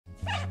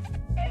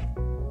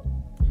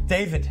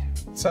David.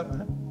 What's up,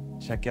 man?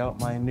 Check out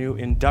my new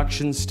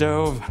induction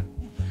stove.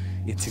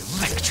 It's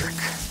electric.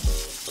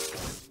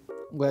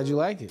 I'm glad you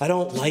like it. I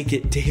don't like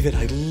it, David.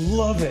 I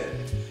love it.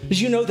 Did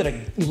you know that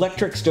an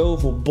electric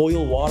stove will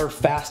boil water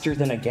faster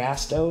than a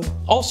gas stove?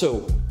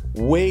 Also,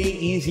 way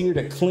easier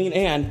to clean,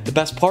 and the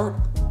best part,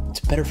 it's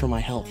better for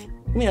my health.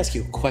 Let me ask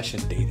you a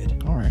question,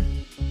 David. All right.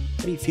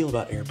 How do you feel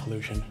about air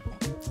pollution?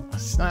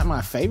 It's not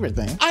my favorite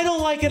thing. I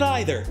don't like it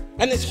either.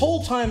 And this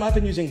whole time I've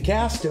been using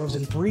gas stoves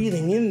and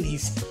breathing in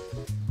these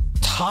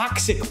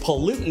toxic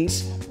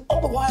pollutants. All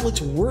the while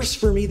it's worse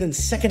for me than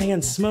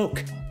secondhand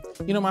smoke.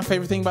 You know my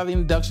favorite thing about the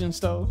induction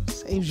stove? It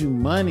saves you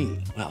money.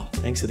 Well,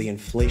 thanks to the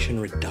Inflation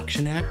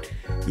Reduction Act,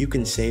 you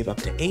can save up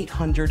to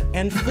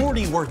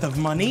 $840 worth of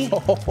money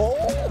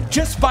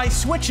just by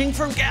switching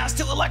from gas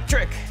to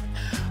electric.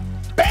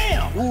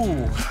 Bam!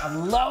 Ooh, I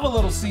love a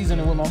little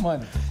seasoning with my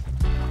money.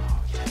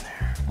 Oh, get in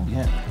there. Oh,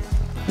 yeah.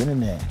 Get in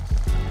there.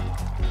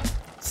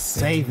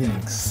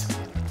 Savings.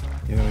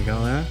 You know what we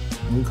call that?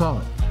 What do you call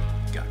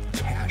it? Got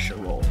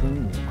casserole.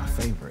 Ooh, my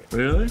favorite.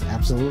 Really?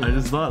 Absolutely. I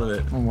just thought of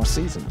it. One more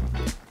seasoning.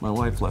 My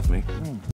wife left me.